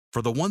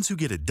For the ones who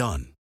get it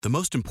done, the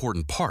most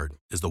important part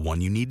is the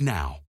one you need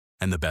now.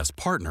 And the best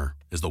partner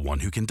is the one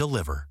who can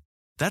deliver.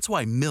 That's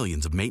why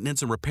millions of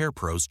maintenance and repair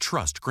pros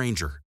trust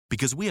Grainger,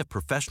 because we have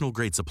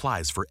professional-grade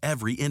supplies for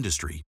every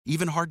industry,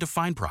 even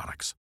hard-to-find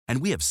products. And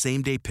we have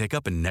same-day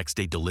pickup and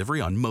next-day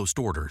delivery on most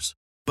orders.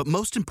 But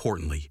most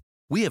importantly,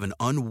 we have an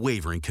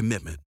unwavering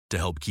commitment to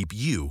help keep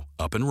you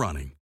up and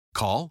running.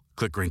 Call,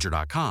 click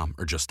Grainger.com,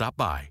 or just stop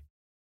by.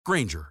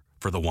 Grainger,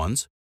 for the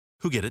ones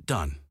who get it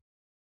done.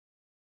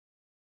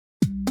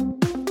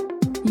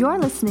 You're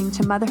listening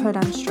to Motherhood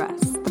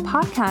Unstressed, the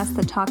podcast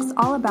that talks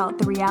all about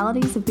the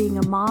realities of being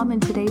a mom in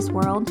today's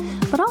world,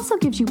 but also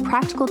gives you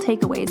practical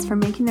takeaways for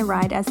making the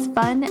ride as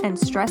fun and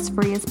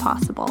stress-free as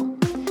possible.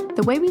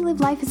 The way we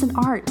live life is an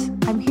art.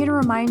 I'm here to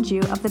remind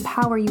you of the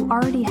power you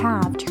already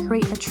have to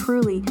create a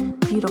truly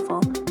beautiful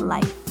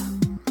life.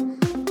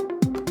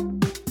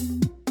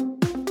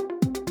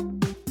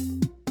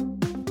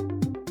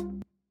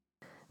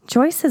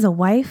 Joyce is a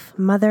wife,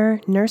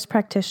 mother, nurse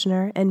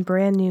practitioner, and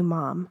brand new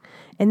mom.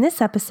 In this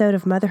episode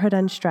of Motherhood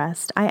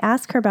Unstressed, I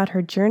ask her about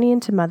her journey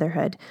into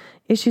motherhood,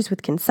 issues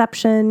with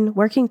conception,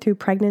 working through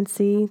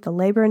pregnancy, the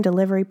labor and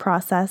delivery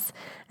process,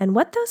 and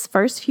what those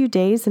first few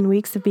days and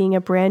weeks of being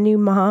a brand new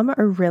mom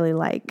are really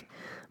like.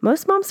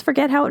 Most moms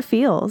forget how it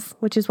feels,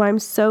 which is why I'm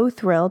so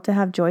thrilled to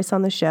have Joyce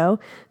on the show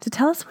to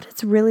tell us what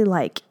it's really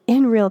like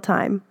in real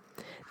time.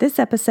 This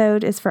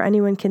episode is for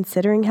anyone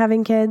considering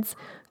having kids,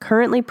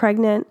 currently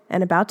pregnant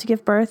and about to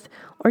give birth,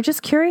 or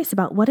just curious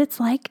about what it's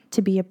like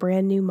to be a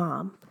brand new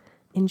mom.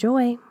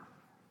 Enjoy.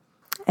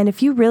 And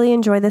if you really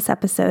enjoy this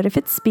episode, if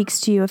it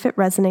speaks to you, if it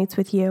resonates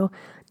with you,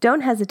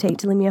 don't hesitate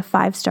to leave me a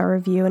 5-star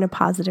review and a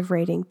positive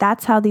rating.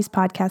 That's how these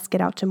podcasts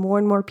get out to more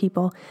and more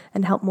people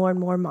and help more and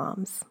more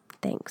moms.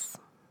 Thanks.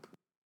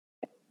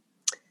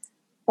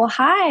 Well,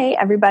 hi,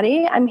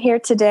 everybody. I'm here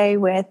today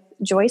with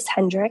Joyce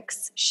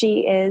Hendricks.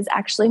 She is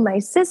actually my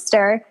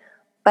sister,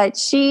 but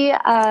she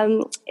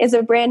is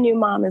a brand new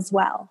mom as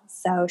well.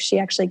 So she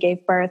actually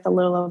gave birth a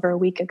little over a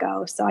week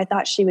ago. So I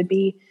thought she would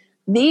be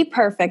the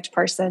perfect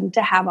person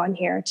to have on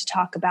here to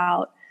talk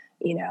about,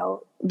 you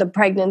know, the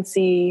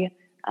pregnancy,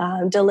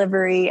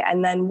 delivery,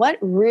 and then what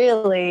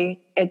really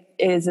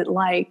is it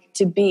like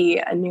to be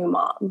a new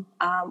mom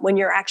when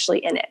you're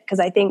actually in it. Because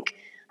I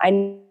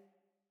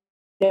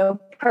know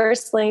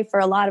personally for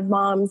a lot of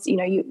moms, you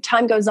know,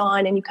 time goes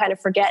on and you kind of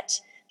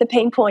forget the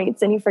pain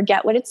points and you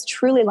forget what it's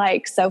truly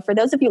like. So for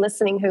those of you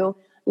listening who,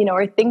 you know,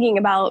 are thinking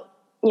about,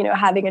 you know,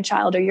 having a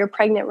child, or you're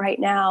pregnant right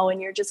now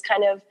and you're just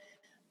kind of,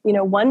 you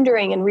know,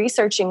 wondering and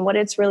researching what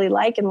it's really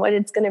like and what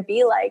it's going to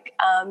be like,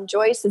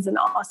 Joyce is an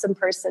awesome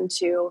person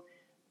to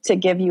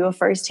give you a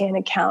firsthand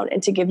account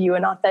and to give you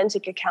an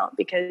authentic account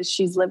because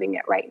she's living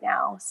it right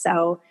now.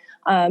 So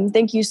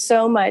thank you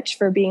so much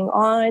for being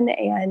on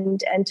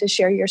and to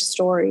share your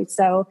story.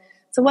 So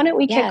why don't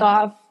we kick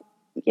off?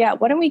 Yeah,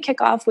 why don't we kick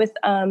off with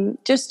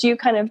just you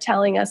kind of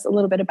telling us a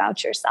little bit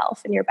about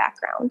yourself and your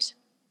background?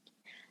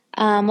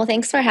 Well,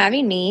 thanks for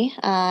having me.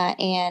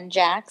 And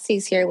Jax,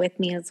 he's here with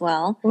me as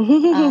well,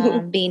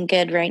 being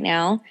good right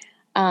now.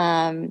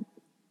 I'm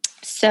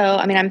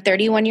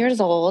 31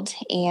 years old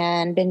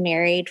and been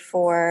married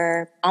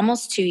for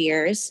almost 2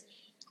 years.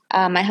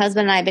 My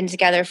husband and I have been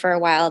together for a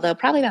while, though,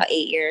 probably about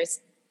 8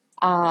 years.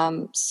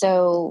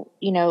 So,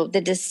 you know,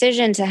 the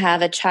decision to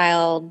have a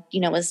child, you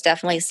know, was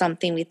definitely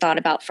something we thought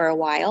about for a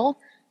while,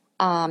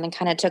 and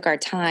kind of took our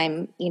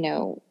time,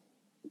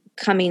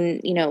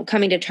 coming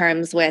to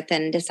terms with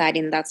and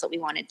deciding that's what we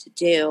wanted to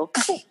do.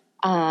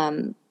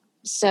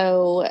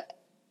 So,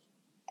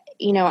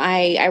 you know,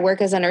 I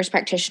work as a nurse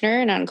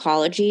practitioner in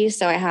oncology.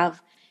 So I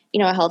have, you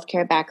know, a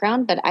healthcare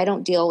background, but I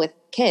don't deal with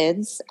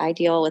kids. I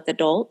deal with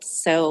adults.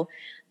 So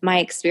my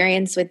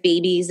experience with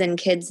babies and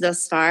kids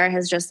thus far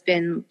has just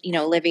been, you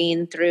know,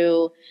 living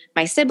through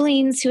my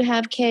siblings who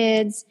have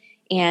kids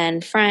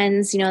and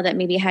friends, you know, that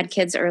maybe had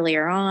kids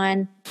earlier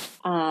on,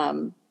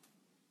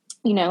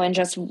 you know, and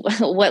just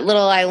what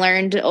little I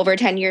learned over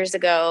 10 years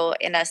ago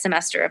in a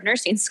semester of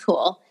nursing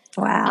school.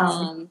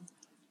 Wow.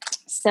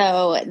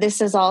 So this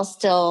is all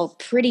still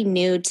pretty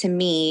new to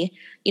me,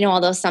 you know,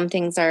 although some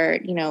things are,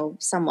 you know,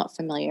 somewhat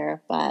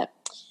familiar, but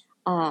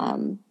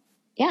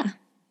yeah.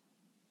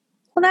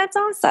 Well, that's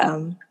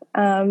awesome.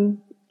 And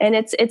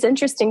it's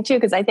interesting too,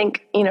 because I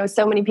think, you know,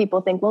 so many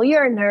people think, well,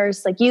 you're a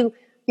nurse, like you're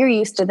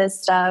used to this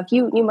stuff.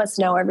 You must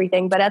know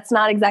everything, but that's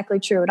not exactly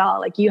true at all.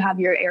 Like you have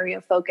your area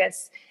of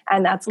focus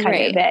and that's kind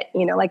of it,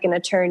 you know, like an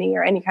attorney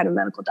or any kind of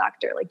medical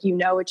doctor, like, you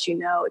know what you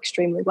know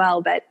extremely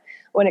well. But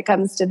when it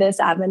comes to this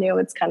avenue,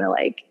 it's kind of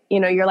like, you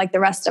know, you're like the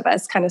rest of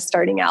us kind of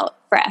starting out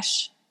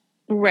fresh.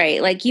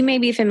 Right. Like you may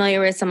be familiar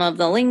with some of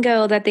the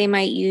lingo that they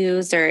might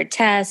use or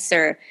tests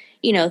or,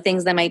 you know,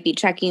 things that might be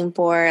checking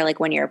for like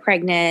when you're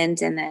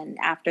pregnant and then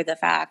after the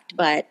fact.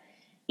 But,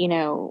 you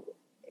know,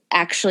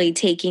 actually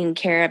taking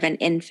care of an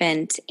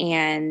infant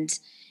and,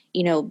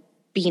 you know,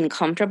 being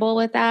comfortable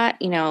with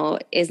that, you know,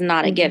 is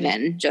not a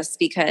given just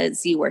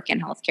because you work in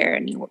healthcare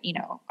and you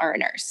know, are a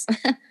nurse.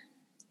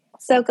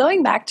 So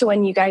going back to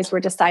when you guys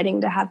were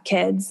deciding to have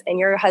kids, and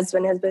your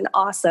husband has been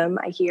awesome,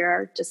 I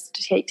hear, just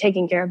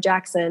taking care of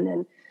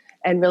Jackson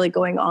and really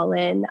going all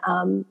in.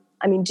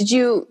 I mean, did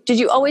you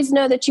always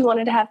know that you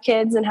wanted to have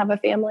kids and have a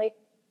family?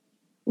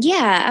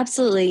 Yeah,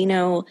 absolutely.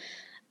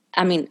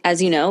 I mean,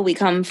 as you know, we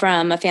come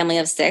from a family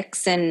of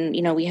 6 and,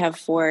 we have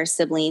 4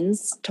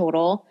 siblings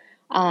total.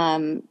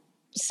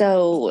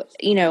 So,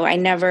 I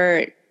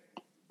never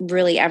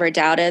really ever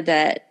doubted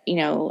that,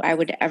 I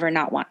would ever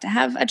not want to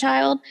have a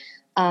child,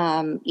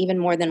 even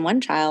more than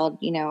one child,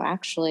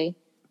 actually.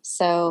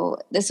 So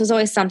this was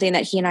always something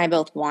that he and I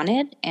both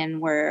wanted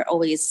and were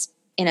always,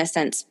 in a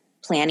sense,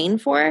 planning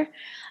for.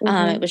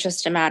 It was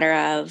just a matter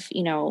of,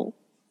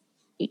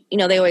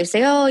 they always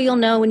say, oh, you'll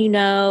know when you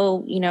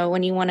know,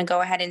 when you want to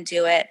go ahead and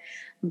do it.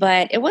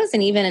 But it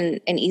wasn't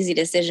even an easy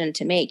decision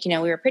to make. We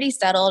were pretty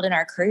settled in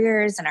our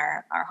careers and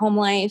our home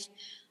life,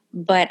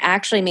 but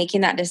actually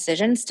making that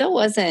decision still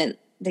wasn't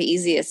the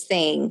easiest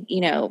thing,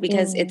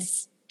 because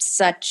it's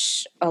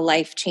such a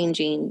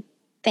life-changing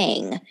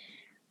thing.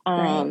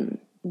 Right.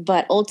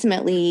 But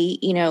ultimately,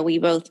 we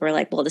both were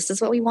like, well, this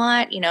is what we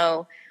want.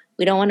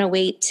 We don't want to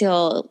wait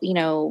till, we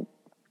don't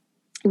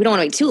want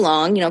to wait too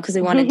long, because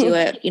we want to do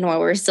it, while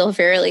we're still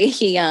fairly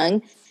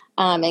young,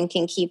 and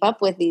can keep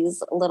up with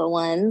these little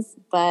ones.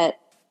 But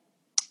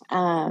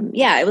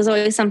it was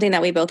always something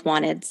that we both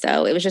wanted.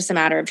 So it was just a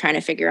matter of trying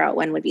to figure out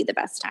when would be the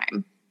best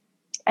time.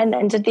 And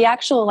then did the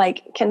actual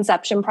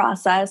conception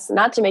process,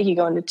 not to make you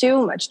go into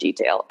too much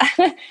detail,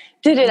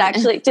 did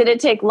it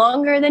take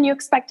longer than you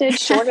expected,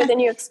 shorter than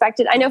you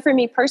expected? I know for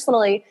me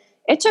personally,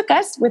 it took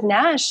us with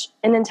Nash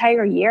an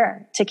entire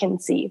year to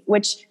conceive,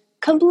 which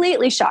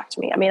completely shocked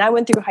me. I mean, I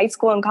went through high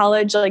school and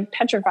college,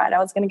 petrified I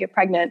was going to get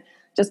pregnant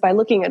just by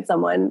looking at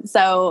someone.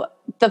 So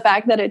the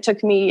fact that it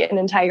took me an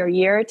entire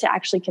year to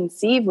actually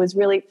conceive was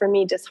really, for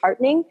me,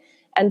 disheartening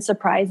and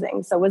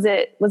surprising. So was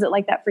it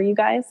like that for you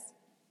guys?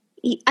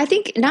 I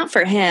think not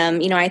for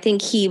him. I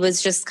think he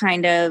was just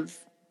kind of,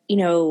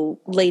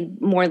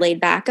 laid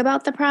back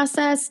about the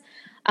process.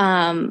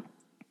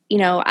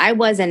 I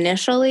was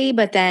initially,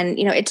 but then,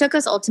 it took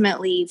us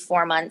ultimately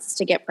 4 months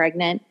to get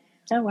pregnant.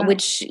 Oh, wow.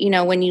 Which,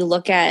 when you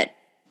look at,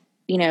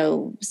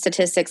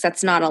 statistics,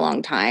 that's not a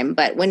long time.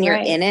 But when you're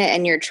in it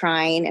and you're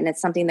trying and it's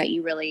something that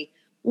you really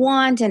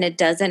want and it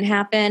doesn't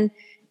happen,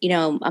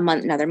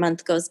 another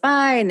month goes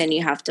by and then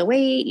you have to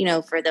wait,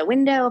 for the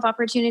window of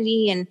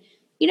opportunity. And,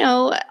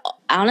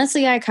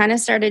 honestly, I kind of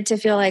started to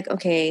feel like,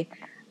 okay,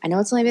 I know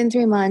it's only been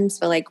 3 months,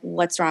 but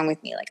what's wrong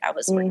with me? I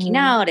was working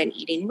out and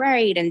eating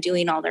right and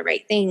doing all the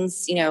right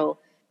things,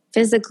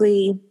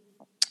 physically,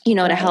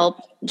 to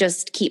help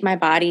just keep my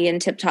body in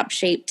tip-top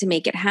shape to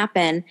make it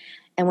happen.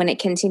 And when it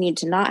continued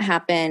to not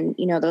happen,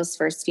 those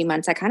first few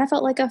months, I kind of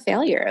felt like a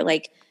failure.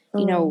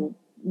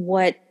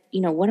 What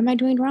am I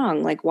doing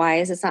wrong? Why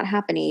is this not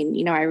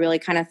happening? I really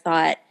kind of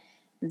thought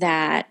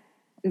that,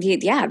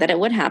 that it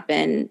would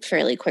happen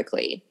fairly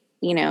quickly,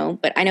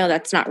 but I know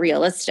that's not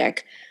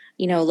realistic,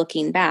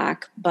 looking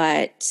back,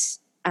 but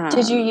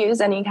did you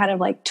use any kind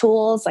of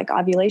tools like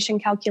ovulation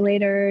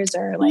calculators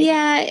or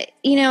Yeah,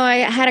 I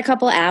had a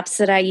couple apps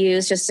that I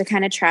used just to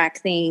kind of track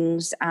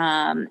things.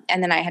 And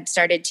then I had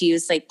started to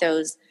use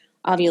those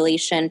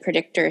ovulation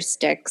predictor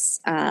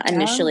sticks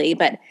initially.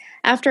 But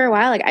after a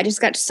while, I just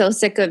got so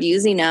sick of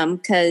using them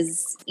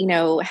because,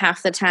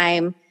 half the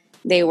time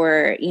they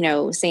were,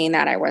 saying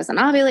that I wasn't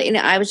ovulating.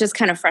 I was just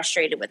kind of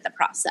frustrated with the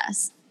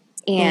process.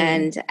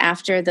 And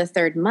after the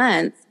 3rd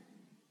month,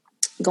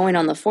 going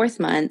on the 4th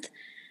month,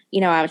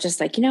 I was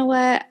just like, you know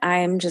what?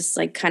 I'm just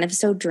kind of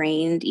so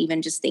drained,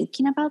 even just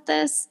thinking about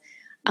this.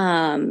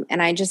 And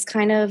I just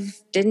kind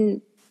of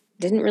didn't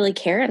really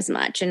care as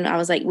much. And I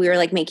was we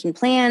were making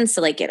plans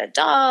to get a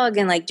dog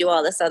and do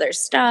all this other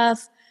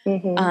stuff,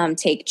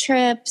 take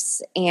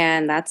trips.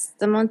 And that's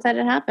the month that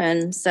it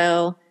happened.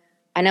 So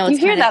I know you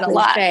hear that a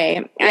lot.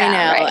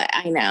 Yeah,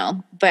 I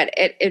know. But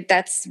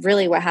that's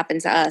really what happened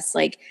to us.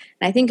 And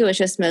I think it was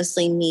just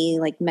mostly me,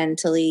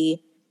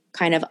 mentally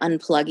kind of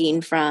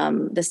unplugging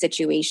from the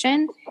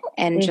situation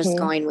and just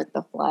going with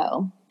the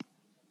flow.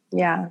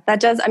 Yeah, that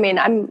does. I mean,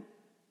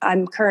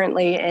 I'm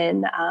currently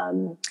in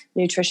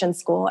nutrition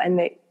school, and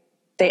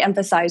they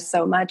emphasize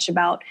so much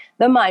about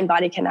the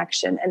mind-body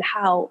connection and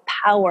how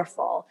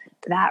powerful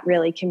that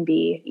really can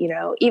be.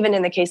 Even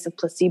in the case of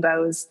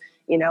placebos,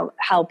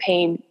 how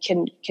pain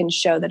can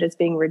show that it's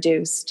being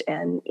reduced,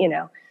 and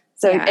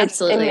so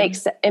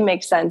it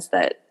makes sense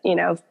that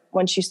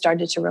once you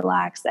started to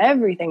relax,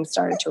 everything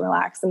started to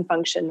relax and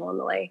function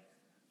normally.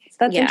 So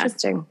that's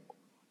interesting.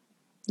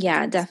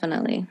 Yeah,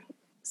 definitely.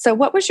 So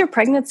what was your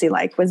pregnancy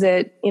like? Was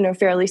it,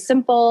 fairly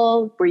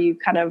simple? Were you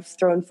kind of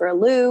thrown for a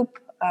loop?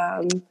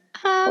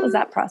 What was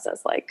that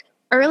process like?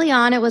 Early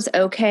on, it was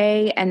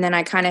okay. And then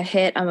I kind of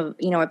hit,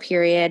 a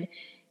period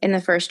in the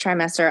first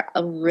trimester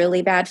of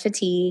really bad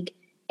fatigue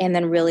and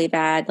then really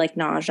bad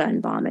nausea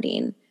and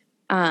vomiting.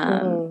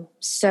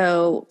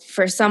 So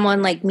for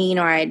someone like me,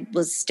 I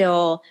was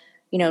still,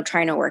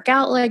 trying to work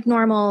out like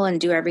normal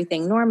and do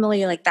everything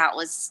normally. That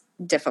was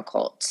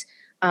difficult,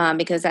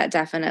 because that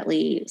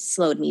definitely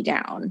slowed me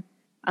down.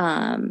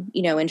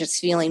 and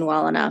just feeling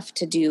well enough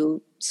to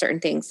do certain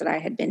things that I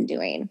had been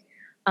doing.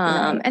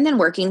 Right. And then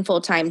working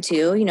full time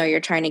too, you're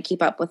trying to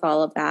keep up with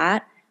all of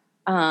that.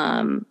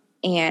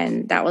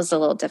 And that was a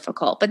little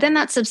difficult, but then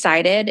that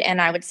subsided. And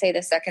I would say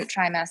the second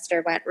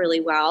trimester went really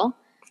well.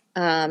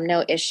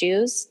 No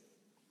issues.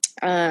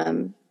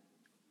 And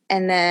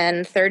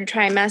then third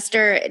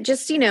trimester,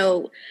 just,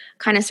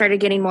 kind of started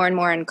getting more and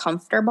more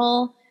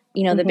uncomfortable,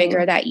 the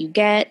bigger that you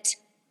get.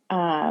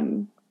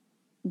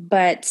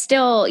 But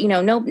still,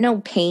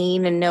 no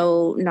pain and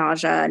no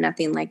nausea,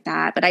 nothing like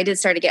that. But I did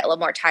start to get a little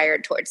more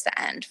tired towards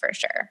the end for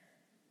sure.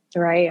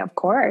 Right. Of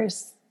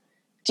course.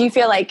 Do you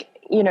feel like,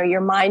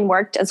 your mind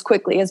worked as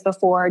quickly as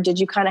before? Did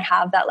you kind of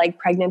have that like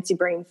pregnancy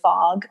brain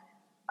fog?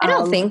 I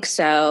don't think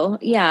so.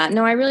 Yeah,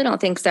 no, I really don't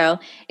think so.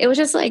 It was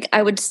just like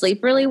I would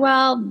sleep really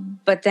well,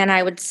 but then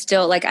I would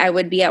still I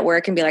would be at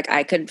work and be like,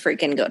 I could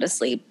freaking go to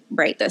sleep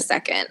right this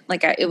second.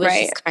 It was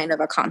just kind of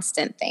a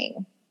constant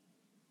thing.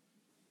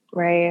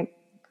 Right.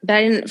 But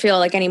I didn't feel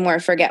like any more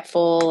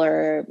forgetful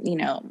or,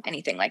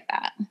 anything like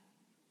that.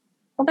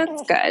 Well,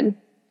 that's good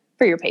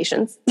for your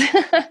patience.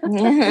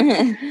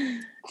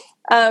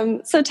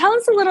 So tell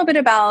us a little bit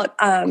about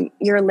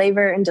your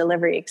labor and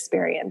delivery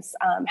experience.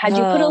 Had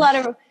you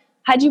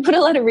put a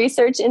lot of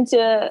research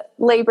into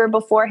labor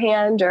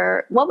beforehand,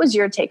 or what was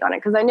your take on it?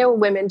 Because I know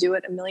women do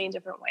it a million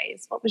different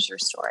ways. What was your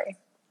story?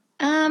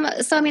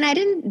 I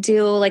didn't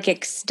do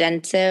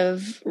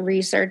extensive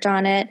research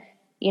on it.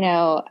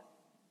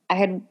 I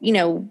had,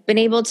 been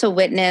able to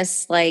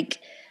witness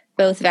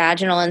both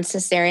vaginal and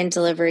cesarean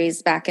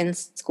deliveries back in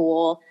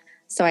school.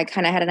 So I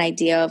kind of had an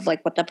idea of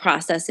what the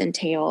process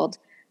entailed.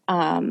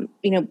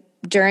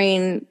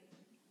 During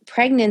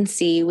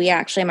pregnancy,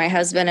 my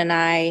husband and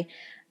I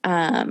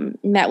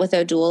met with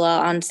a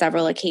doula on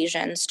several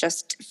occasions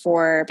just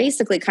for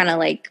basically kind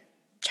of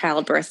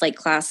childbirth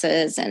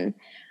classes and,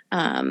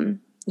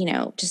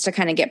 just to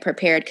kind of get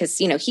prepared because,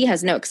 he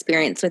has no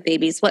experience with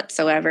babies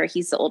whatsoever.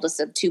 He's the oldest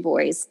of two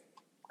boys.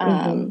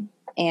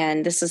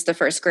 And this is the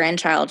first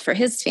grandchild for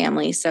his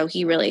family. So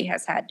he really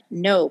has had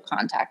no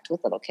contact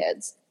with little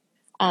kids,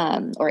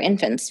 or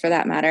infants for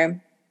that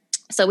matter.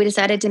 So we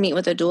decided to meet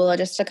with a doula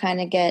just to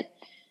kind of get,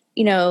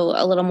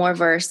 a little more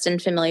versed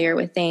and familiar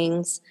with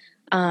things,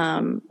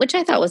 which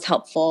I thought was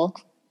helpful.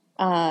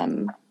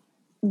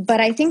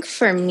 But I think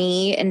for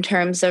me, in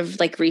terms of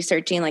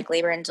researching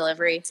labor and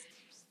delivery,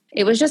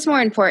 it was just more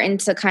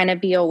important to kind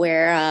of be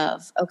aware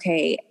of,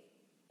 okay,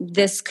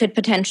 this could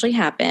potentially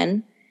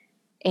happen.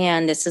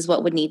 And this is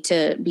what would need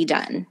to be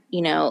done.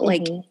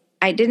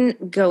 I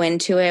didn't go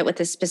into it with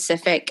a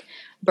specific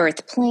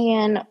birth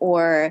plan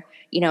or,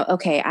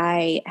 okay,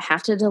 I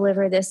have to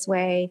deliver this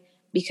way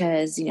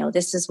because,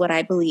 this is what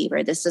I believe,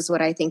 or this is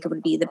what I think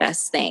would be the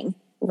best thing.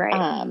 Right.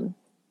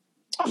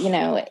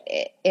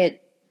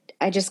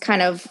 I just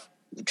kind of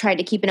tried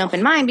to keep an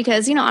open mind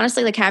because,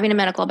 honestly, having a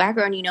medical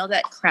background,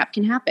 that crap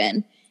can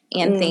happen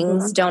and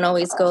things don't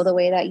always go the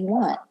way that you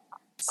want.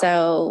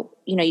 So,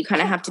 you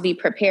kind of have to be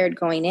prepared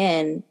going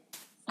in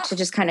to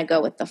just kind of go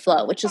with the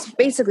flow, which is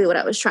basically what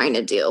I was trying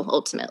to do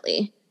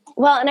ultimately.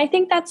 Well, and I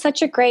think that's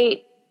such a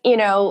great,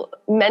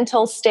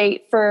 mental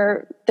state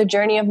for the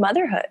journey of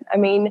motherhood. I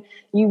mean,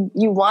 you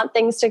want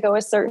things to go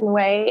a certain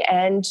way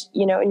and,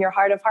 in your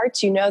heart of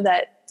hearts,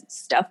 that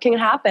stuff can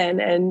happen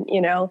and,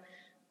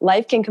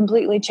 life can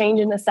completely change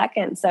in a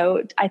second.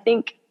 So I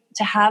think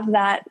to have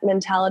that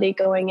mentality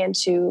going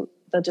into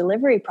the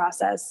delivery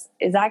process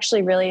is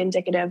actually really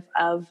indicative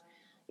of,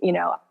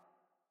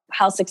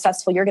 how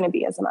successful you're going to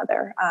be as a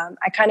mother.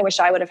 I kind of wish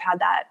I would have had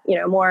that,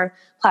 more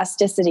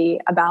plasticity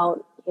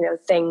about,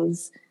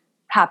 things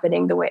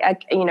happening the way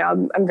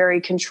I'm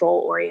very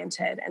control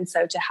oriented. And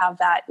so to have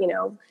that,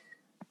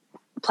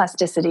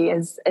 plasticity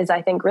is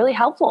I think really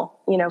helpful,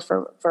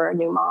 for a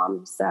new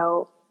mom.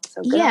 So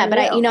yeah, but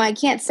I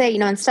can't say,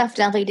 and stuff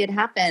definitely did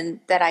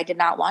happen that I did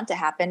not want to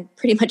happen.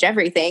 Pretty much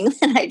everything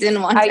that I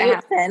didn't want to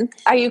happen.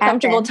 Are you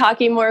comfortable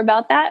talking more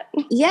about that?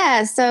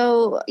 Yeah.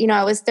 So,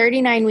 I was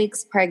 39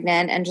 weeks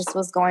pregnant and just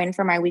was going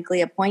for my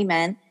weekly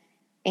appointment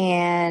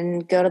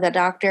and go to the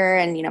doctor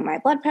and, my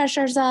blood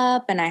pressure's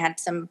up and I had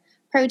some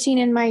protein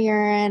in my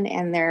urine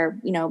and they're,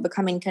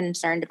 becoming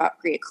concerned about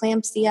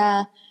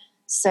preeclampsia.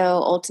 So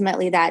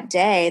ultimately that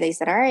day they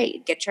said, all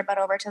right, get your butt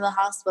over to the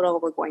hospital.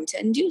 We're going to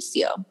induce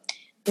you.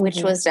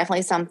 Which was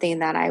definitely something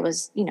that I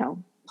was,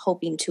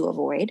 hoping to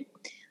avoid.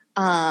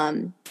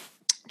 I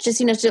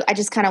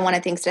just kind of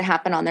wanted things to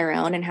happen on their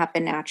own and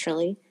happen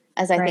naturally,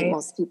 as I think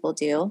most people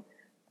do.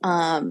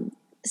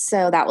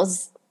 So that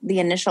was the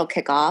initial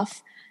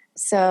kickoff.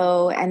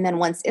 So, and then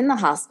once in the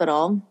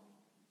hospital,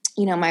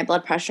 my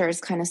blood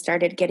pressures kind of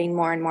started getting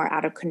more and more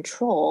out of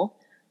control.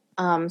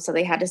 So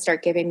they had to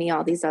start giving me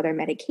all these other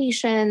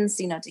medications,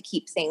 to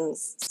keep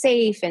things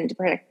safe and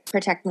to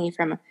protect me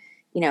from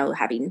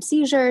having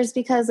seizures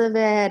because of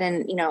it.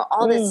 And,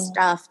 all this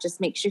stuff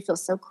just makes you feel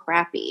so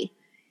crappy.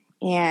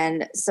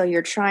 And so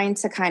you're trying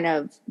to kind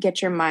of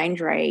get your mind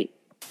right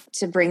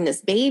to bring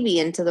this baby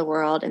into the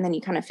world. And then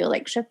you kind of feel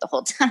like shit the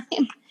whole time.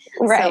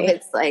 Right. So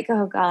it's like,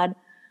 oh God.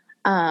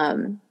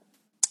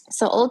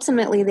 So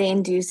ultimately they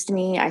induced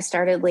me. I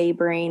started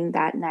laboring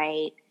that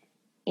night,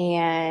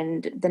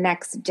 and the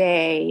next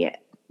day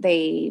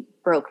they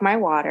broke my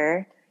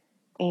water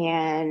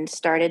and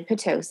started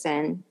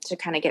Pitocin to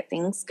kind of get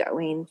things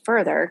going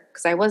further,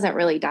 because I wasn't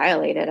really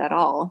dilated at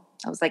all.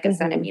 I was like a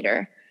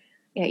centimeter,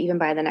 even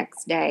by the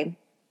next day.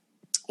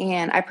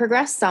 And I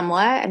progressed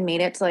somewhat and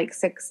made it to like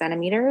 6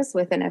 centimeters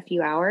within a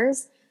few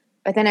hours,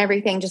 but then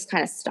everything just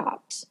kind of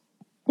stopped.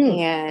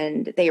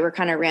 And they were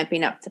kind of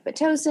ramping up to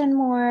Pitocin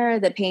more.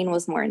 The pain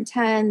was more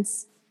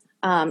intense.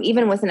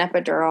 Even with an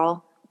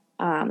epidural,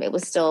 it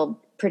was still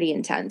pretty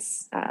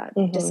intense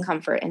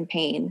discomfort and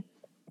pain.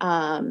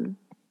 And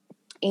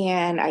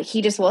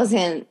he just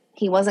wasn't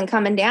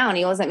coming down.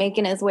 He wasn't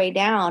making his way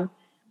down,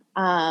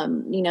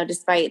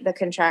 despite the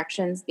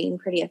contractions being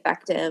pretty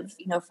effective,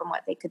 from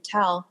what they could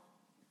tell.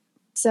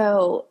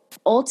 So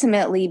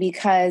ultimately,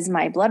 because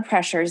my blood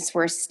pressures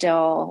were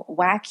still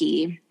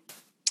wacky,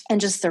 and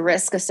just the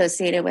risk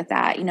associated with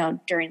that,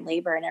 during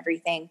labor and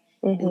everything,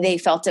 they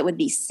felt it would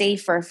be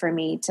safer for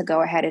me to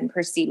go ahead and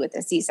proceed with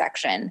a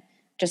C-section,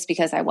 just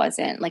because I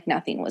wasn't, like,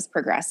 nothing was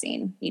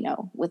progressing,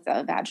 with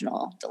a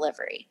vaginal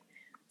delivery.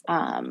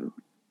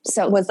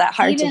 So was that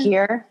hard to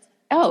hear?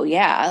 Oh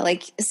yeah.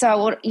 Like,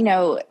 so,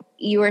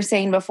 you were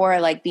saying before,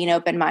 like, being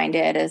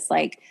open-minded is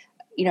like,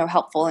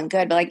 helpful and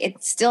good, but like,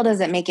 it still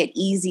doesn't make it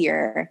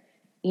easier,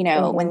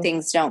 when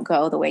things don't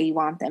go the way you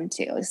want them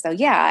to. So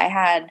yeah, I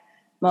had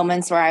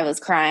moments where I was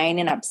crying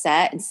and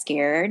upset and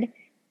scared.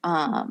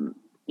 I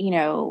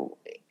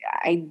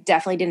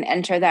definitely didn't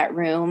enter that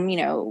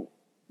room,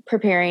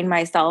 preparing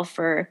myself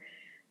for,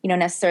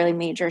 necessarily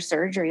major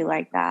surgery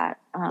like that.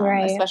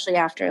 Especially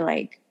after,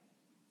 like,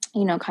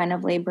 kind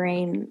of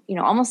laboring,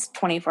 almost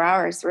 24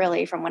 hours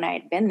really from when I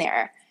had been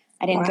there.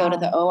 I didn't go to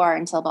the OR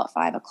until about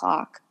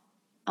 5:00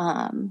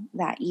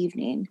 that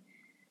evening.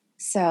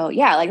 So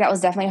yeah, like, that was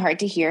definitely hard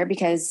to hear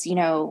because,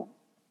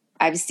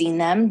 I've seen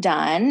them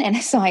done, and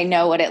so I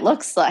know what it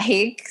looks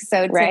like.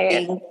 So to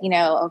think,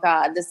 oh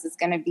God, this is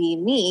going to be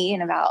me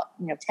in about,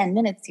 10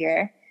 minutes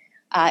here.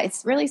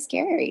 It's really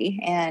scary.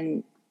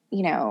 And,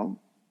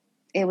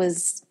 it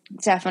was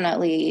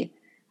definitely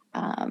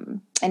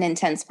an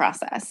intense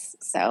process.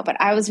 So, but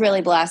I was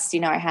really blessed.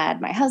 I had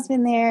my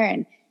husband there,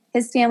 and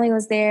his family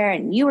was there,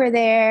 and you were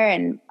there,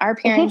 and our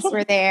parents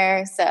were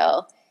there.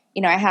 So,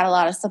 I had a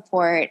lot of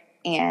support.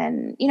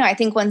 And, I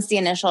think once the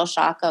initial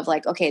shock of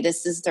like, okay,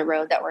 this is the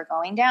road that we're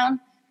going down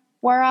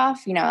wore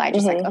off, I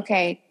just like,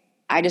 okay,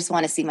 I just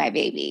want to see my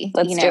baby,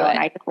 Let's do it. And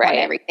I just want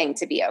everything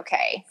to be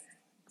okay.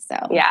 So,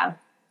 yeah.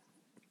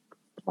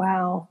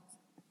 Wow.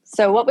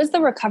 So what was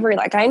the recovery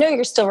like? I know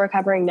you're still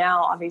recovering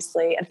now,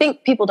 obviously. I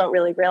think people don't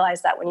really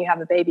realize that when you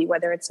have a baby,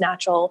 whether it's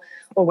natural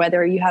or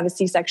whether you have a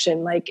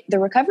C-section, like, the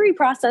recovery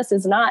process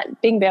is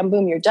not bing, bam,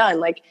 boom, you're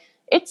done. Like,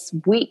 it's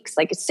weeks,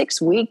 like it's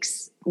 6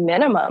 weeks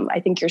minimum. I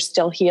think you're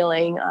still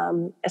healing,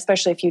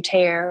 especially if you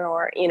tear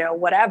or,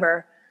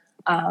 whatever.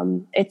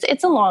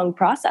 It's a long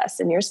process,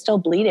 and you're still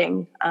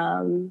bleeding.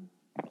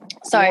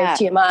 Sorry,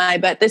 TMI,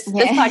 but this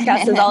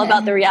podcast is all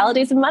about the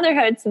realities of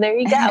motherhood. So there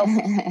you go.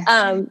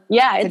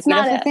 It's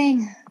not a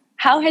thing.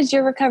 How has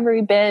your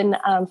recovery been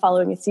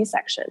following a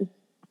C-section?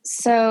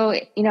 So,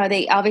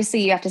 they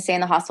obviously, you have to stay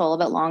in the hospital a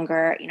little bit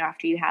longer,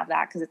 after you have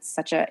that, because it's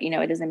such a,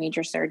 it is a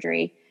major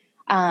surgery.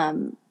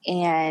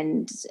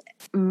 And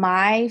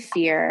my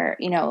fear,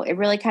 it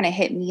really kind of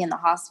hit me in the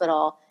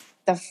hospital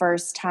the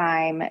first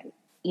time,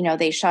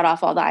 they shut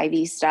off all the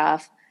IV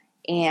stuff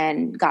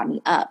and got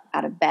me up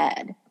out of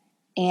bed.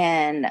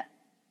 And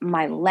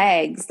my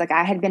legs, like,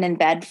 I had been in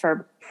bed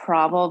for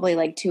probably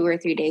like 2 or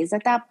 3 days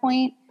at that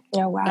point.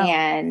 Oh, wow.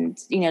 And,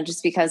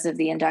 just because of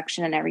the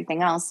induction and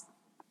everything else.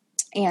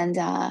 And,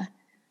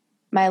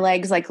 my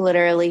legs, like,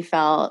 literally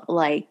felt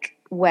like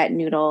wet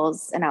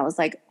noodles. And I was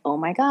like, oh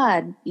my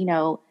God,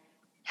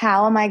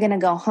 how am I going to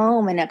go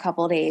home in a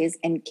couple of days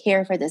and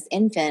care for this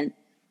infant,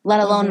 let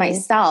alone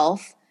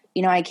myself?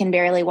 I can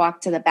barely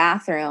walk to the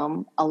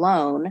bathroom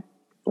alone.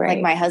 Right.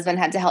 Like, my husband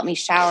had to help me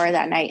shower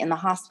that night in the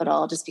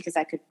hospital just because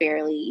I could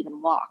barely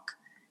even walk.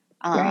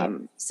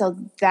 So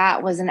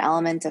that was an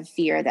element of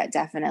fear that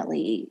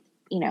definitely,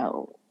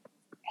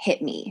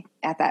 hit me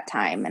at that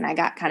time. And I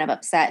got kind of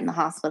upset in the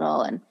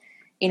hospital, and,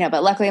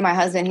 but luckily my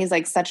husband, he's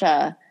like such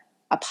a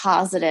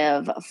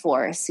positive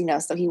force,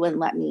 so he wouldn't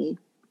let me,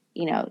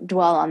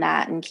 dwell on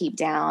that and keep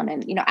down.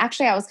 And,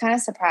 actually I was kind of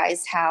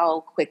surprised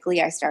how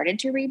quickly I started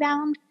to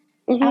rebound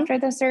after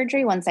the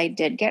surgery once I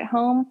did get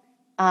home.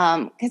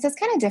 Because it's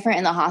kind of different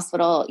in the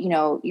hospital.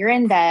 You're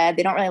in bed.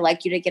 They don't really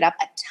like you to get up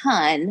a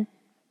ton,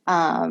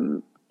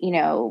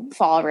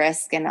 fall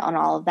risk and on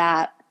all of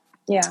that.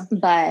 Yeah.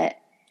 But,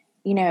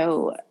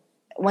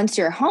 once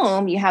you're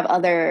home, you have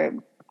other,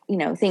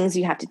 things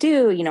you have to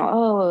do,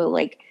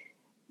 like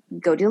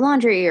go do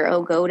laundry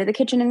or, go to the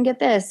kitchen and get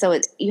this. So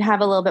you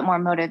have a little bit more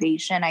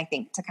motivation, I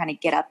think, to kind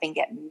of get up and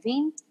get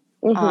moving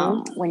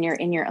when you're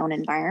in your own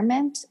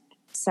environment.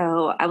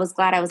 So I was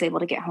glad I was able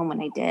to get home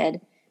when I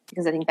did,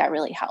 because I think that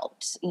really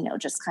helped,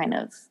 just kind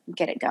of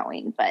get it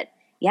going. But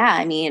yeah,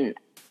 I mean,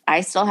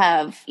 I still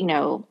have,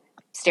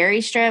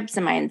 steri strips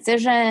in my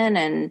incision,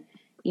 and,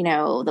 you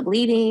know, the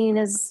bleeding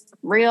is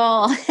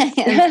real.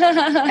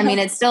 And, I mean,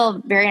 it's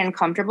still very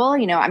uncomfortable.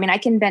 You know, I mean, I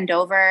can bend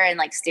over and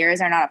like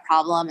stairs are not a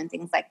problem and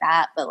things like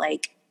that. But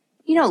like,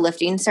 you know,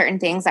 lifting certain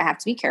things, I have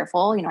to be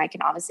careful. You know, I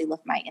can obviously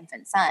lift my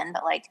infant son,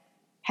 but like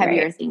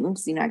heavier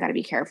things, you know, I got to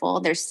be careful.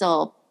 There's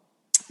still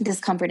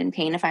discomfort and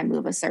pain if I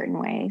move a certain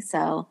way.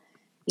 So,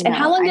 you know, and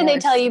how long do they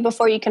tell you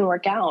before you can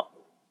work out?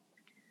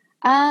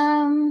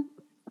 I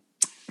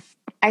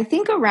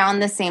think around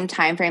the same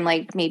time frame,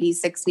 like maybe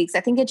 6 weeks.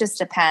 I think it just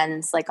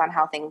depends like on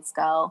how things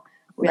go,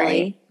 really.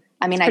 Right.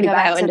 I mean, I go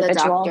back to the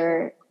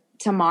doctor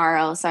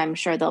tomorrow, so I'm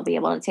sure they'll be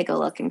able to take a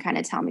look and kind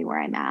of tell me where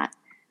I'm at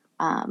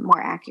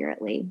more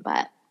accurately.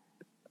 But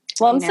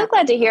well, I'm so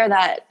glad to hear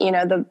that, you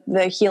know,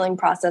 the healing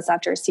process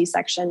after a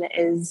C-section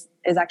is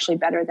actually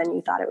better than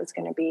you thought it was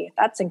going to be.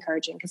 That's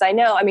encouraging, because I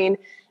know, I mean,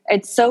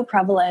 it's so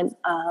prevalent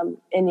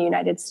in the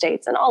United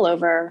States and all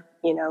over,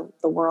 you know,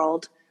 the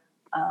world.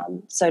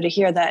 So to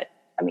hear that,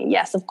 I mean,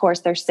 yes, of course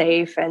they're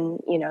safe and,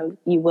 you know,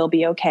 you will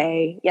be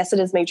okay. Yes, it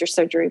is major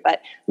surgery,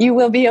 but you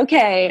will be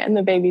okay and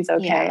the baby's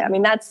okay. Yeah. I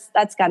mean, that's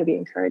got to be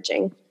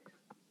encouraging.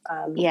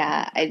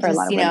 I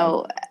just, you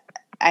know,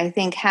 I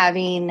think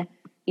having,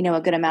 you know,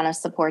 a good amount of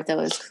support though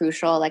is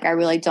crucial. Like, I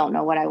really don't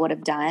know what I would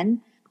have done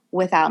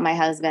without my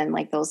husband,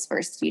 like those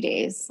first few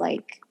days,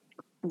 like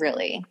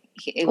really.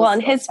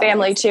 And his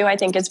family too, I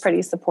think is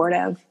pretty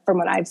supportive from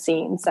what I've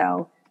seen.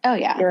 So oh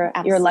yeah,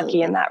 you're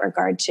lucky in that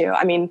regard too.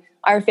 I mean,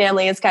 our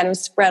family is kind of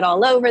spread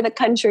all over the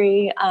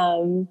country.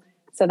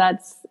 So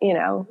that's, you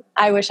know,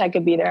 I wish I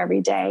could be there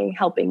every day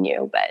helping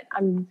you, but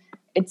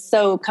it's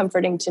so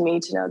comforting to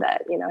me to know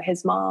that, you know,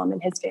 his mom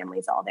and his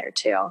family's all there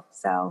too.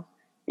 So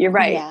you're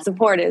right. Yeah.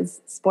 Support is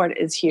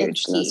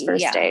huge in those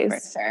first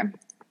days. For sure.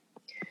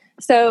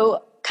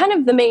 So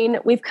kind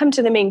of we've come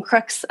to the main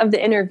crux of the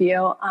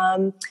interview.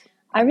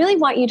 I really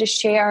want you to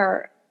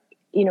share,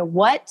 you know,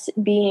 what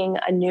being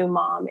a new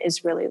mom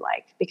is really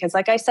like, because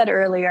like I said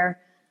earlier,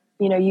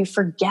 you know, you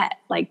forget,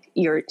 like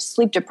you're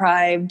sleep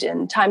deprived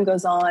and time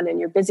goes on and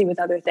you're busy with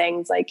other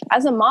things. Like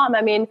as a mom,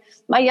 I mean,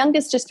 my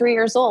youngest is 3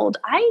 years old.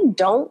 I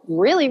don't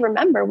really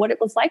remember what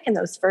it was like in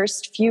those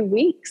first few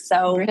weeks.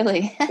 So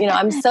really, you know,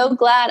 I'm so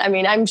glad. I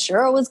mean, I'm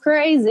sure it was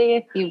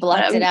crazy. You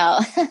blocked it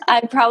out.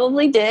 I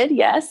probably did.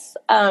 Yes.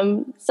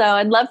 So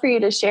I'd love for you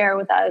to share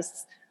with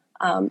us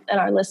and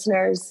our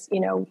listeners,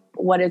 you know,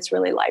 what it's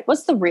really like.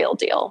 What's the real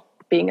deal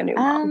being a new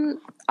mom?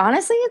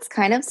 Honestly, it's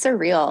kind of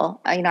surreal.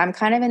 You know, I'm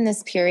kind of in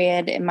this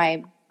period in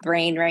my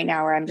brain right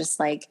now where I'm just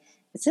like,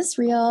 is this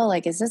real?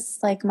 Like, is this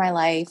like my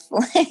life?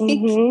 Like,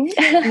 you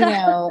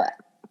know,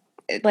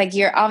 like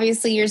your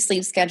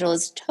sleep schedule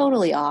is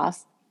totally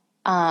off.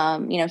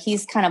 You know,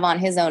 he's kind of on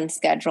his own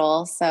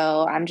schedule.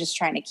 So I'm just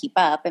trying to keep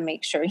up and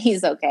make sure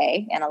he's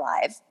okay and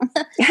alive.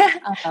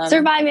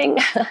 Surviving.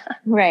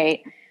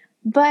 Right.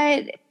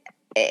 But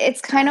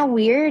it's kind of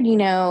weird, you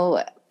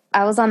know.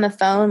 I was on the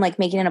phone, like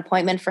making an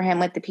appointment for him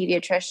with the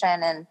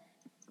pediatrician,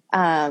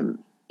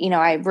 and, you know,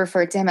 I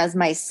referred to him as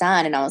my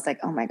son, and I was like,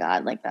 oh my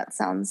God, like that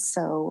sounds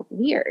so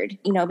weird,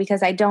 you know,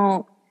 because I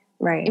don't,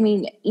 right. I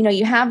mean, you know,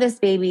 you have this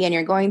baby and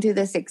you're going through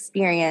this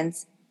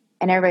experience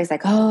and everybody's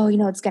like, oh, you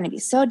know, it's going to be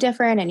so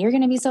different and you're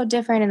going to be so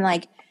different. And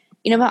like,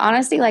 you know, but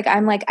honestly, like,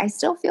 I'm like, I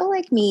still feel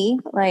like me,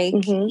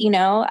 like, you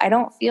know, I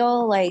don't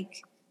feel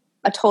like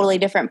a totally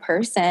different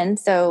person.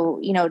 So,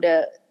 you know,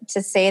 to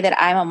say that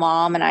I'm a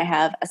mom and I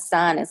have a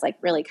son is like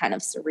really kind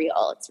of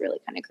surreal. It's really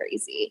kind of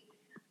crazy.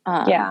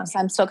 So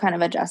I'm still kind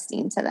of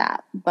adjusting to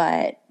that,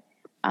 but,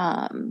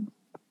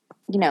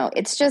 you know,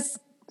 it's just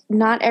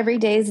not every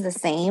day is the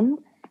same,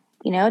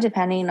 you know,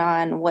 depending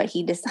on what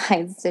he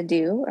decides to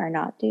do or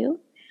not do.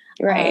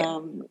 Right.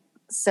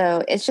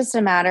 So it's just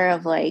a matter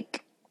of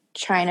like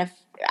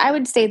I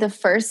would say the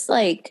first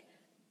like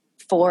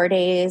 4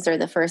 days or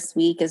the first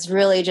week is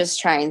really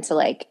just trying to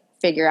like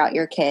figure out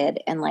your kid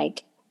and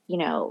like, you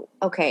know,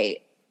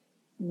 okay,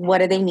 what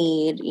do they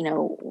need? You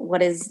know, what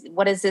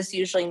does this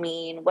usually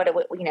mean?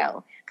 You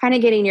know, kind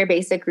of getting your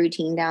basic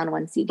routine down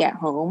once you get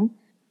home,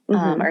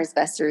 or as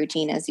best a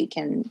routine as you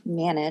can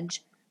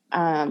manage.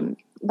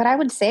 But I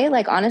would say,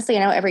 like, honestly,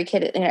 I know every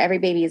kid, you know, every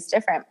baby is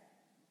different,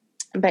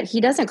 but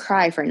he doesn't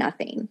cry for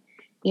nothing.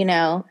 You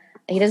know,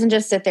 he doesn't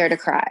just sit there to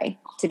cry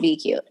to be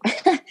cute.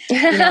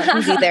 You know,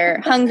 he's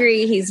either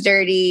hungry, he's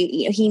dirty,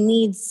 you know, he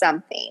needs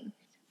something.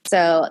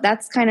 So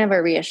that's kind of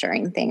a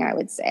reassuring thing, I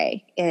would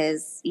say,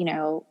 is, you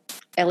know,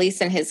 at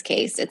least in his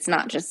case, it's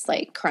not just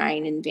like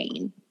crying in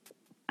vain.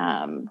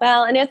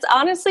 Well, and it's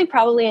honestly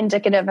probably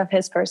indicative of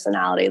his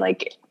personality.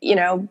 Like, you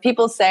know,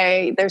 people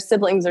say their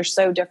siblings are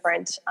so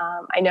different.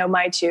 I know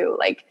my two,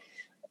 like,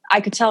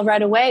 I could tell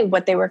right away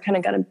what they were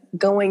kind of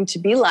going to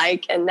be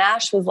like. And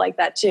Nash was like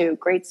that too.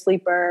 Great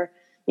sleeper,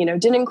 you know,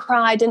 didn't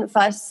cry, didn't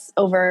fuss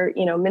over,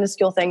 you know,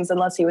 minuscule things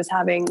unless he was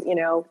having, you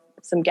know,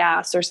 some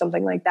gas or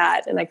something like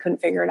that. And I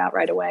couldn't figure it out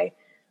right away.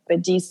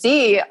 But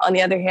DC, on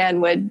the other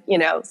hand, would, you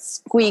know,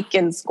 squeak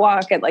and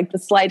squawk at like the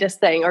slightest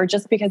thing, or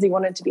just because he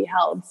wanted to be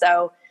held.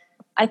 So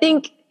I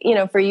think, you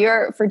know,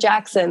 for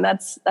Jackson,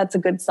 that's a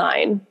good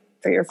sign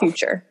for your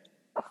future.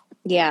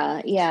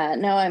 Yeah. Yeah.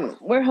 No,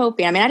 we're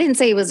hoping. I mean, I didn't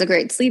say he was a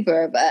great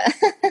sleeper, but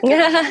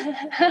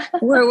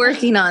we're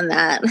working on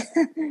that.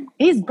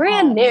 He's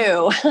brand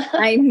new.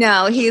 I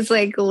know. He's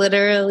like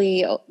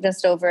literally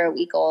just over a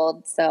week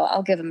old. So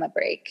I'll give him a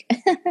break.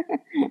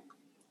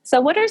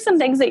 So what are some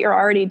things that you're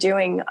already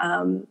doing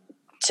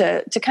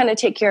to kind of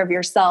take care of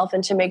yourself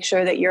and to make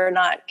sure that you're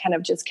not kind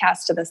of just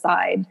cast to the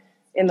side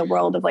in the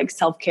world of like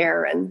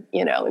self-care and,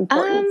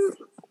 importance?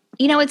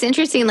 It's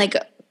interesting. Like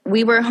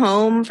we were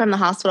home from the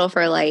hospital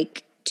for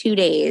like 2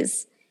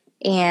 days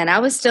and I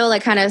was still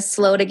like kind of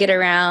slow to get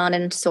around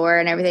and sore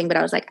and everything, but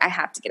I was like, I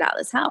have to get out of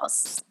this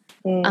house.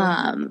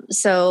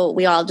 So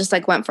we all just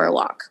like went for a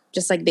walk,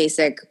 just like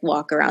basic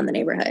walk around the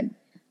neighborhood.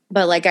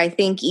 But like, I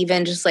think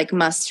even just like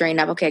mustering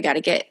up, okay, I got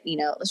to get,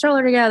 the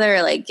stroller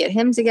together, like get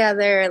him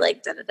together,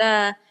 like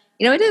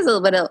it is a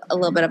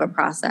little bit of a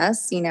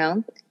process,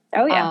 Oh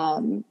yeah.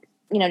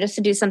 Just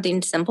to do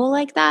something simple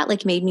like that,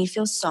 like made me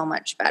feel so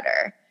much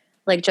better.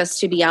 Like just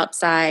to be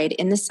outside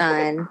in the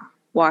sun,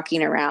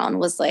 walking around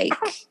was like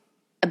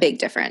a big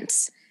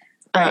difference.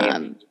 Right.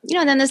 And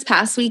then this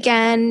past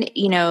weekend,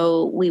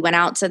 we went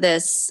out to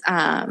this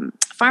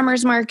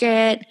farmer's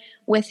market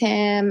with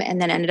him and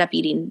then ended up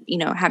eating,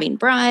 having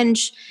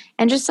brunch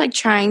and just like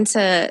trying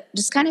to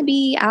just kind of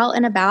be out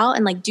and about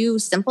and like do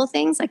simple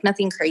things, like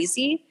nothing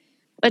crazy,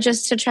 but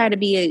just to try to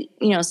be,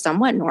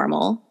 somewhat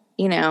normal,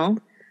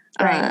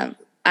 Right.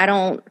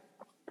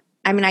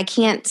 I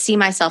can't see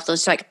myself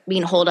just like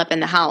being holed up in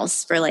the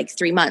house for like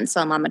 3 months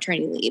while I'm on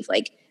maternity leave.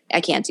 Like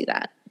I can't do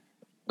that.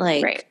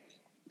 Like, Right.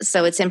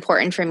 So it's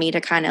important for me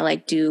to kind of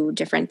like do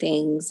different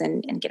things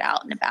and get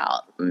out and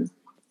about. And,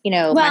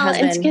 my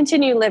husband, and to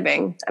continue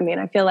living. I mean,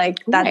 I feel like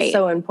that's Right.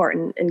 so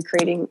important in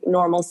creating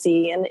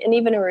normalcy and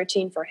even a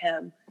routine for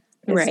him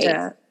is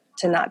Right.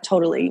 to not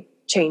totally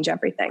change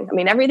everything. I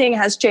mean, everything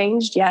has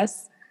changed,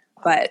 yes,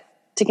 but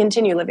to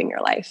continue living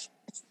your life.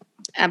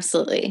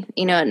 Absolutely.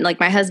 And like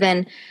my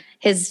husband,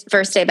 his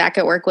first day back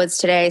at work was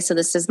today. So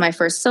this is my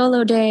first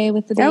solo day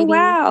with the baby. Oh,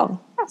 wow.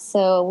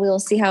 So we'll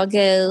see how it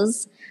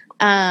goes.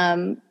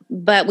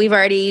 But we've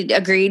already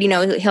agreed,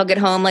 he'll get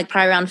home like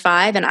probably around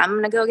 5 and I'm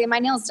going to go get my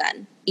nails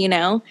done,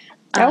 Oh,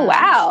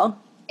 wow.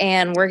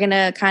 And we're going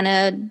to kind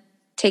of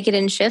take it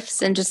in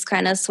shifts and just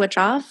kind of switch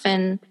off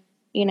and,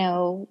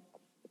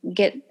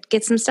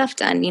 get some stuff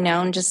done,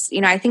 and just,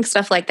 I think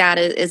stuff like that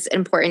is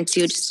important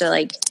too, just to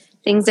like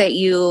things that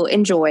you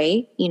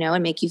enjoy,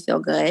 and make you feel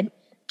good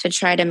to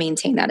try to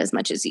maintain that as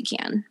much as you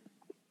can.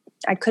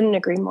 I couldn't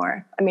agree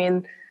more. I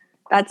mean,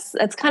 that's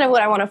kind of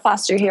what I want to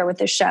foster here with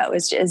this show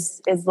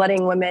is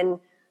letting women,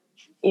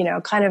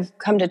 kind of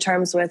come to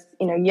terms with,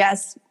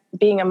 yes,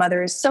 being a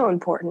mother is so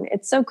important.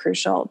 It's so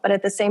crucial. But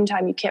at the same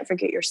time, you can't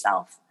forget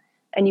yourself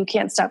and you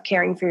can't stop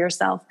caring for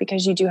yourself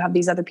because you do have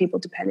these other people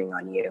depending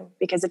on you.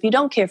 Because if you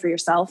don't care for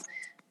yourself,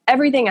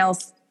 everything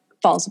else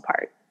falls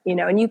apart,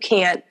 and you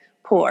can't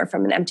pour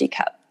from an empty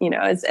cup,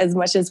 as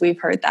much as we've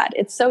heard that.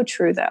 It's so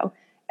true though.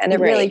 And it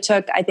really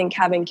took, I think,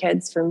 having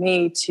kids for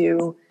me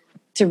to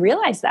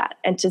realize that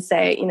and to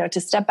say,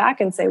 to step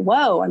back and say,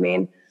 whoa, I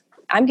mean,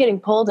 I'm getting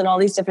pulled in all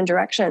these different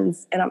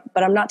directions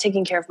but I'm not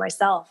taking care of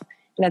myself.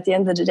 And at the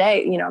end of the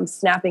day, I'm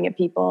snapping at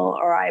people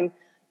or I'm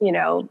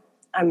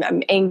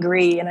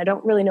angry and I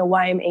don't really know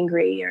why I'm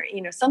angry or,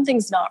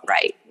 something's not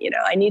right.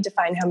 I need to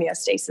find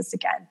homeostasis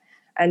again.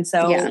 And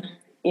so,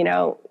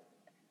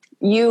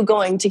 you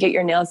going to get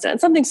your nails done,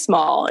 something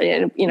small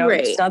and,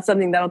 Right. It's not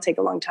something that'll take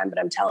a long time, but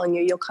I'm telling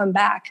you, you'll come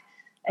back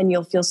and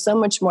you'll feel so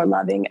much more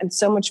loving and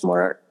so much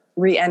more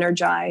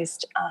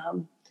re-energized.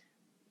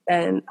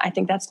 And I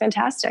think that's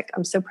fantastic.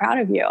 I'm so proud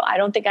of you. I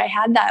don't think I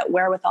had that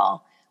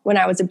wherewithal when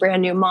I was a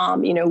brand new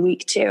mom,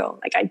 week 2.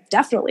 Like I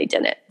definitely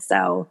didn't.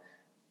 So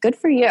good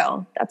for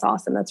you. That's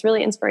awesome. That's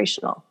really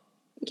inspirational.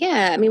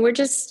 Yeah. I mean, we're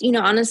just,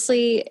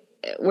 honestly,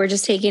 we're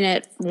just taking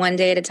it one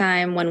day at a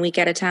time, 1 week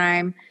at a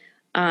time.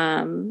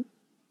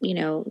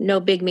 No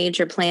big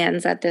major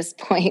plans at this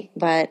point,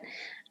 but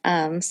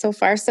so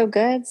far so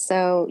good.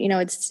 So,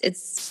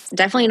 it's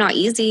definitely not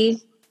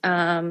easy.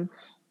 And,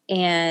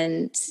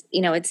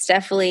 it's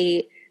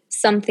definitely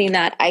something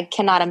that I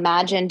cannot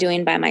imagine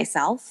doing by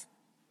myself.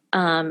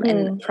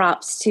 And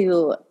props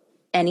to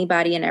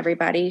anybody and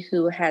everybody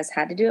who has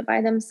had to do it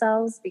by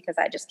themselves, because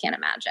I just can't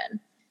imagine,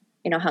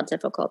 how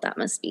difficult that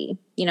must be.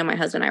 My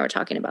husband and I were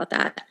talking about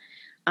that.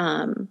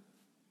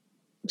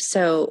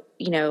 So,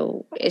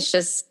 it's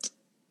just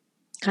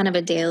kind of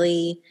a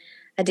daily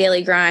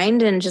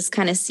grind and just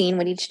kind of seeing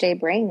what each day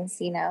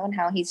brings, and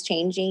how he's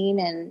changing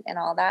and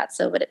all that.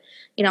 So, but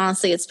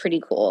honestly, it's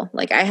pretty cool.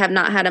 Like I have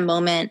not had a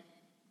moment,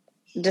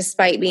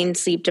 despite being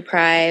sleep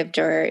deprived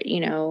or,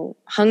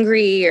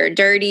 hungry or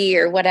dirty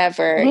or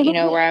whatever,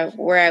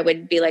 where I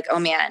would be like, oh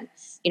man,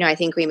 I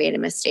think we made a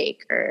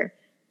mistake or,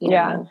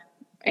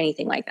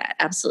 anything like that.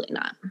 Absolutely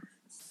not.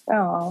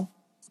 Oh,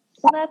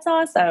 well, that's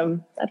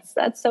awesome.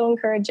 That's so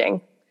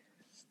encouraging.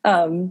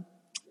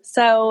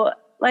 So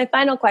my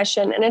final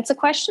question, and it's a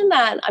question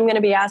that I'm going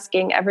to be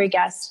asking every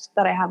guest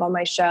that I have on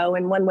my show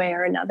in one way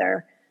or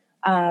another.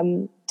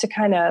 to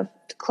kind of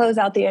close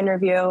out the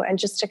interview and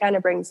just to kind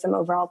of bring some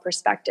overall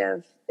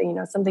perspective,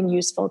 something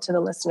useful to the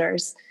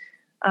listeners.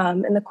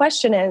 And the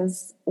question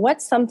is,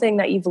 what's something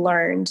that you've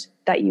learned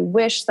that you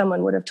wish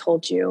someone would have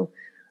told you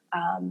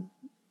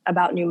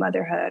about new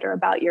motherhood or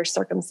about your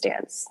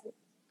circumstance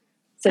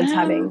since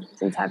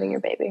having your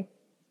baby?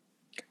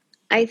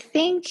 I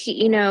think,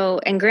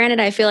 and granted,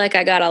 I feel like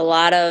I got a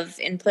lot of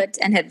input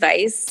and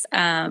advice,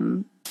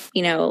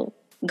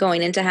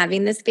 going into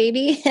having this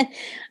baby.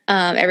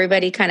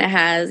 Everybody kind of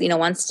has,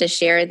 wants to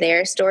share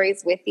their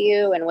stories with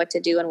you and what to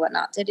do and what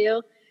not to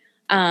do.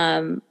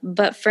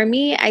 But for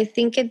me, I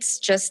think it's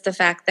just the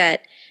fact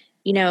that,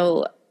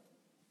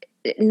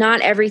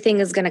 not everything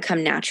is going to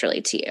come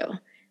naturally to you.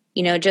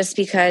 Just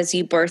because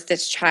you birth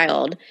this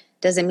child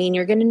doesn't mean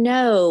you're going to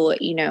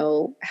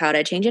know, how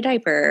to change a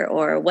diaper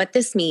or what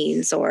this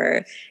means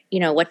or,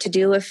 what to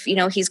do if,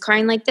 he's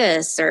crying like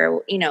this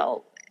or,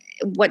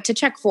 what to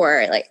check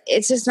for. Like,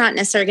 it's just not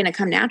necessarily going to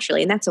come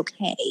naturally, and that's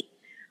okay.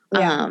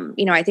 Yeah.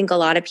 I think a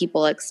lot of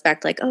people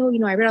expect like, oh,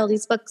 I read all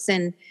these books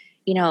and,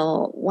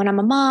 when I'm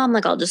a mom,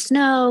 like I'll just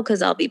know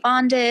because I'll be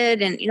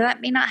bonded and,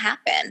 that may not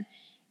happen.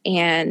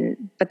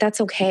 But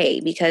that's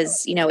okay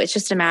because, it's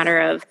just a matter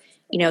of,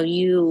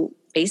 you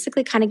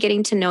basically kind of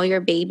getting to know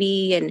your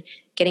baby and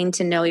getting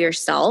to know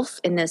yourself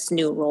in this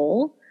new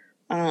role,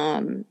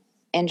 and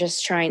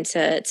just trying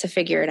to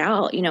figure it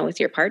out,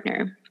 with your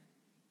partner.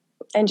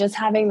 And just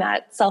having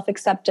that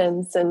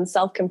self-acceptance and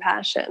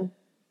self-compassion.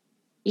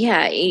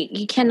 Yeah,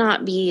 you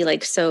cannot be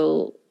like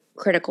so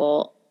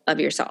critical of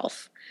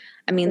yourself.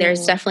 I mean,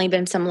 there's definitely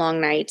been some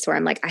long nights where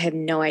I'm like, I have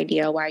no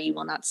idea why you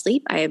will not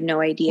sleep. I have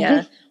no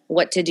idea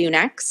what to do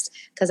next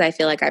because I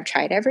feel like I've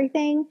tried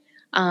everything.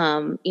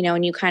 And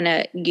you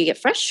get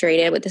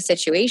frustrated with the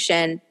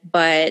situation,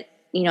 but,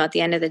 at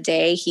the end of the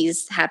day,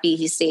 he's happy,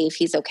 he's safe,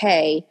 he's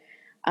okay.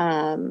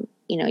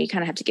 You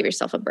kind of have to give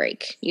yourself a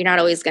break. You're not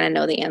always going to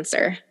know the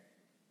answer.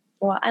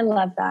 Well, I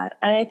love that.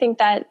 And I think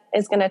that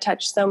is going to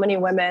touch so many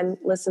women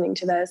listening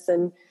to this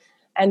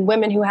and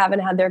women who haven't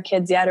had their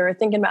kids yet or are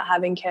thinking about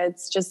having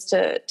kids, just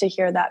to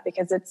hear that,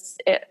 because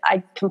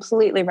I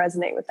completely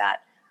resonate with that.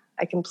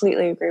 I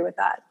completely agree with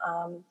that.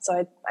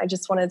 So I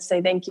just wanted to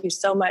say thank you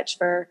so much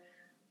for,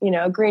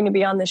 agreeing to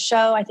be on the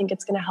show. I think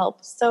it's going to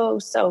help so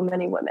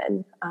many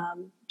women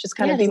just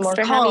kind of be more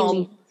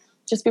calm,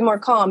 just be more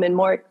calm and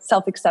more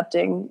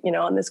self-accepting,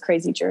 on this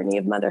crazy journey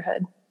of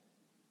motherhood.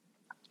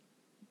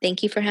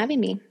 Thank you for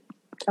having me.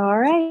 All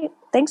right.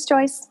 Thanks,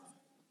 Joyce.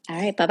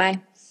 All right. Bye-bye.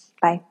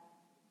 Bye.